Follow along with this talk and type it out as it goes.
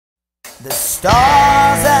The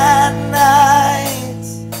stars at night,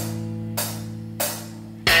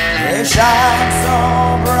 they shine so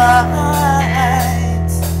bright.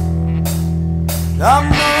 The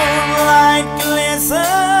moonlight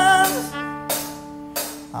glistens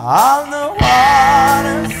on the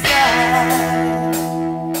waterside.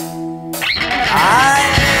 I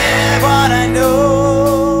live what I know.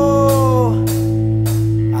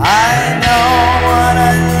 I know what I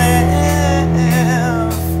live.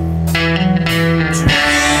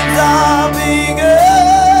 Dreams are bigger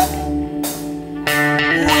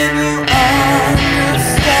when you understand.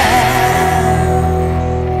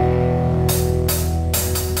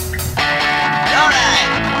 Alright,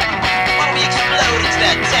 why don't we explode into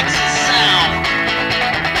that Texas sound?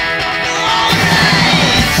 Alright!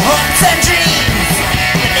 Hopes and dreams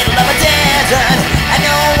in the middle of a desert, and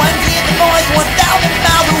no one hears the voice 1,000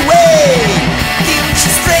 miles away.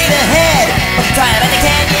 Future straight ahead, but I'm tired and I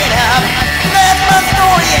can't get up. That's my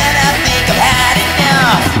story and I think I've had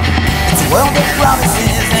enough. It's a world of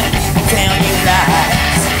promises and people tell you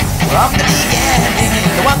lies. From the beginning,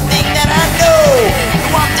 the one thing that I know,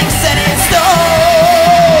 the one thing set in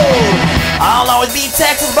stone, I'll always be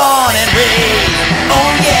Texas born and raised.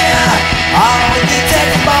 Oh yeah, I'll always be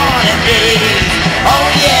Texas born and raised. Oh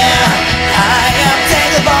yeah, I am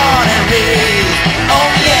Texas born and raised. Oh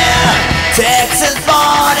yeah, Texas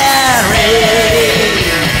born and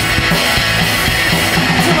raised.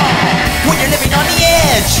 Come on, when you're living on the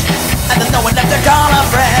edge and there's no one left to call a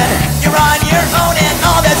friend, you're on your own and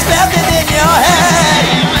all that's left is in your head.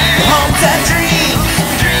 Hopes and dreams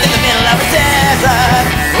in the middle of a desert,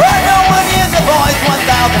 where no one hears a voice 1,000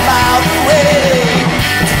 miles away.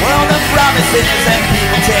 It's a world of promises and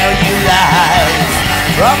people tell you lies.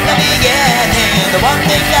 From the beginning, the one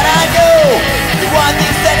thing that I know, the one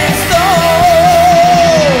thing set in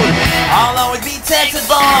stone, I'll always be Texas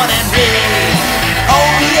born and raised.